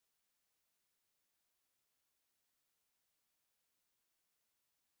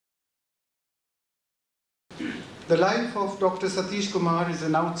The life of Dr. Satish Kumar is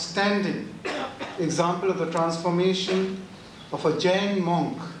an outstanding example of the transformation of a Jain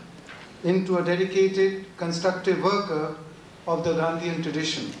monk into a dedicated, constructive worker of the Gandhian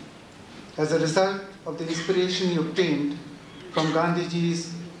tradition, as a result of the inspiration he obtained from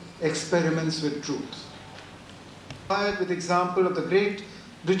Gandhiji's experiments with truth. Inspired with the example of the great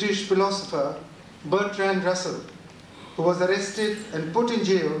British philosopher Bertrand Russell, who was arrested and put in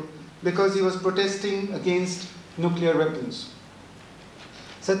jail because he was protesting against nuclear weapons.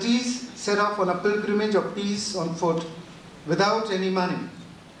 Satish set off on a pilgrimage of peace on foot without any money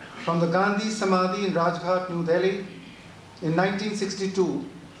from the Gandhi Samadhi in Rajghat, New Delhi in 1962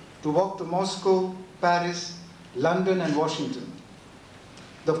 to walk to Moscow, Paris, London and Washington,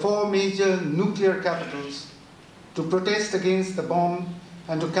 the four major nuclear capitals, to protest against the bomb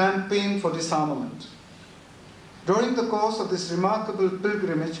and to campaign for disarmament. During the course of this remarkable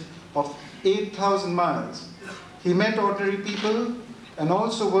pilgrimage of 8,000 miles, he met ordinary people and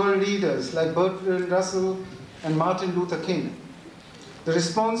also world leaders like Bertrand Russell and Martin Luther King. The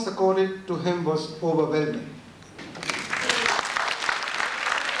response accorded to him was overwhelming.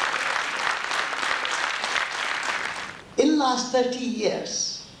 In the last 30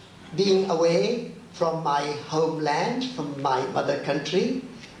 years, being away from my homeland, from my mother country,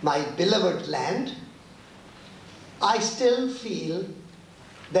 my beloved land, I still feel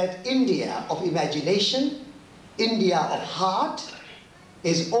that India of imagination, India of heart,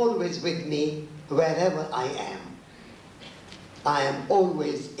 is always with me wherever I am. I am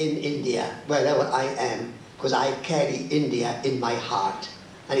always in India wherever I am, because I carry India in my heart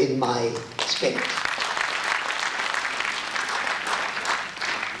and in my spirit.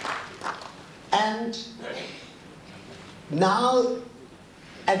 And now,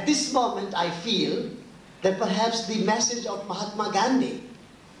 at this moment, I feel that perhaps the message of Mahatma Gandhi,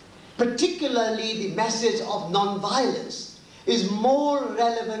 particularly the message of non-violence, is more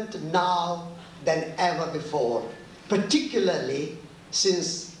relevant now than ever before, particularly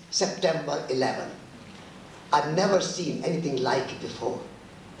since September 11. I've never seen anything like it before.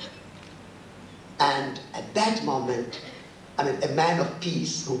 And at that moment, I mean, a man of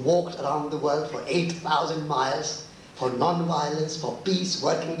peace who walked around the world for 8,000 miles for non-violence, for peace,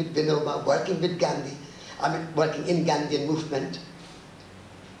 working with Vinoba, working with Gandhi, working in Gandhian movement,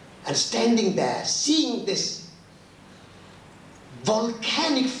 and standing there, seeing this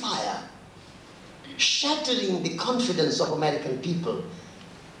volcanic fire shattering the confidence of American people,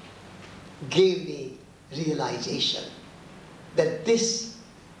 gave me realization that this,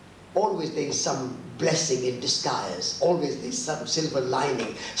 always there is some blessing in disguise, always there is some silver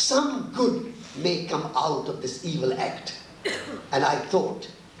lining, some good may come out of this evil act. And I thought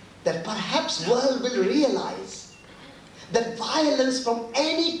that perhaps the world will realize that violence from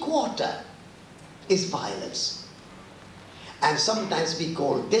any quarter is violence. And sometimes we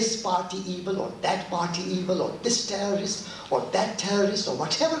call this party evil, or that party evil, or this terrorist, or that terrorist, or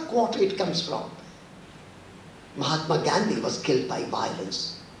whatever quarter it comes from. Mahatma Gandhi was killed by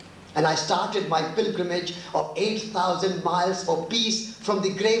violence. And I started my pilgrimage of 8,000 miles for peace from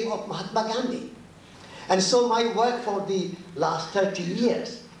the grave of Mahatma Gandhi. And so my work for the last 30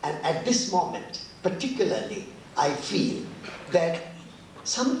 years, and at this moment particularly, I feel that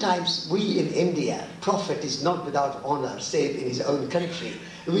sometimes we in India, prophet is not without honor, save in his own country.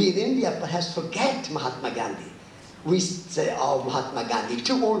 We in India perhaps forget Mahatma Gandhi. We say, oh, Mahatma Gandhi,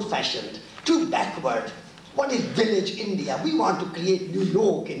 too old-fashioned, too backward. What is village India? We want to create New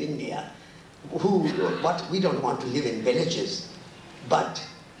York in India. We don't want to live in villages. But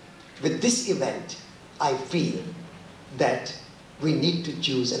with this event, I feel that we need to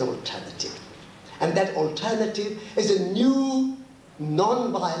choose an alternative. And that alternative is a new,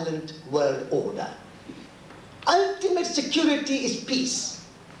 non-violent world order. Ultimate security is peace.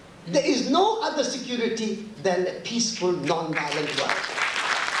 There is no other security than a peaceful, non-violent world.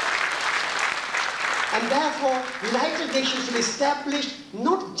 And therefore, United Nations should establish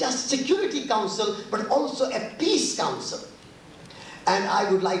not just Security Council, but also a Peace Council. And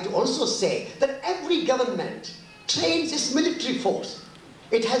I would like to also say that every government trains its military force.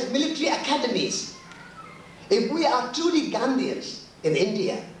 It has military academies. If we are truly Gandhians in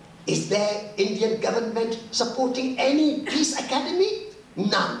India, is there Indian government supporting any peace academy?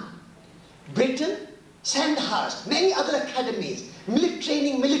 None. Britain, Sandhurst, many other academies,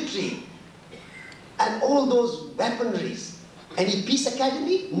 training military, and all those weaponries. Any peace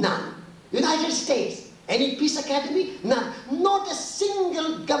academy? None. United States, any peace academy? None. Not a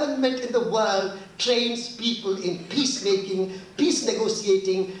single government in the world trains people in peacemaking, peace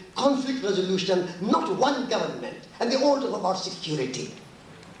negotiating, conflict resolution. Not one government. And they all talk about security.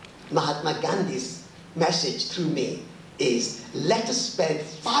 Mahatma Gandhi's message through me is, let us spend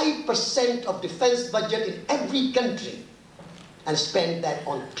 5% of defense budget in every country and spend that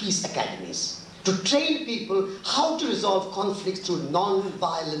on peace academies, to train people how to resolve conflicts through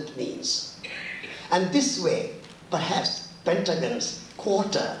non-violent means. And this way, perhaps Pentagon's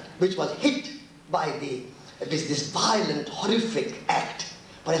quarter, which was hit by this violent, horrific act,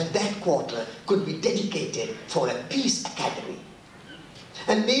 perhaps that quarter could be dedicated for a peace academy.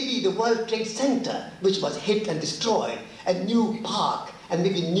 And maybe the World Trade Center, which was hit and destroyed, a new park and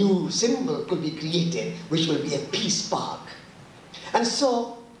maybe a new symbol could be created, which will be a peace park. And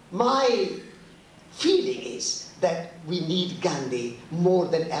so my feeling is that we need Gandhi more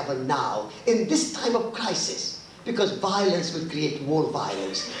than ever now in this time of crisis, because violence will create more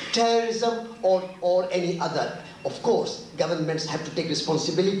violence, terrorism or any other. Of course, governments have to take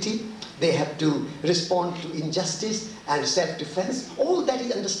responsibility. They have to respond to injustice and self-defense. All that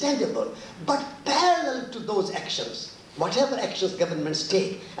is understandable. But parallel to those actions, whatever actions governments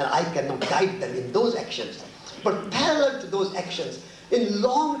take, and I cannot guide them in those actions, but parallel to those actions, in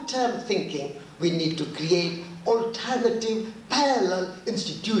long-term thinking, we need to create alternative, parallel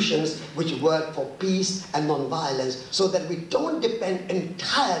institutions which work for peace and non-violence, so that we don't depend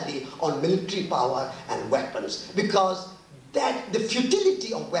entirely on military power and weapons, because that the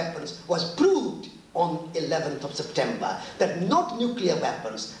futility of weapons was proved on 11th of September, that not nuclear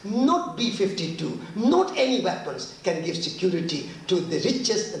weapons, not B-52, not any weapons can give security to the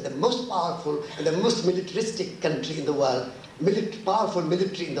richest and the most powerful and the most militaristic country in the world, powerful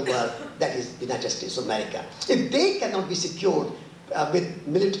military in the world, that is the United States of America. If they cannot be secured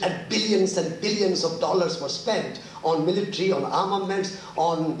and billions and billions of dollars were spent on military, on armaments,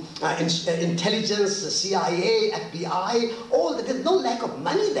 on intelligence, CIA, FBI, all that. There's no lack of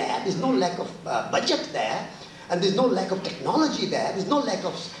money there, there's no lack of budget there, and there's no lack of technology there, there's no lack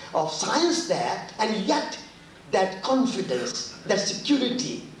of science there, and yet that confidence, that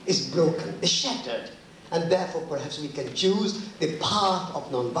security is broken, is shattered. And therefore perhaps we can choose the path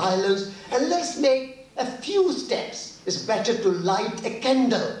of non-violence, and let's make a few steps. It's better to light a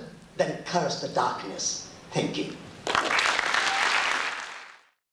candle than curse the darkness. Thank you.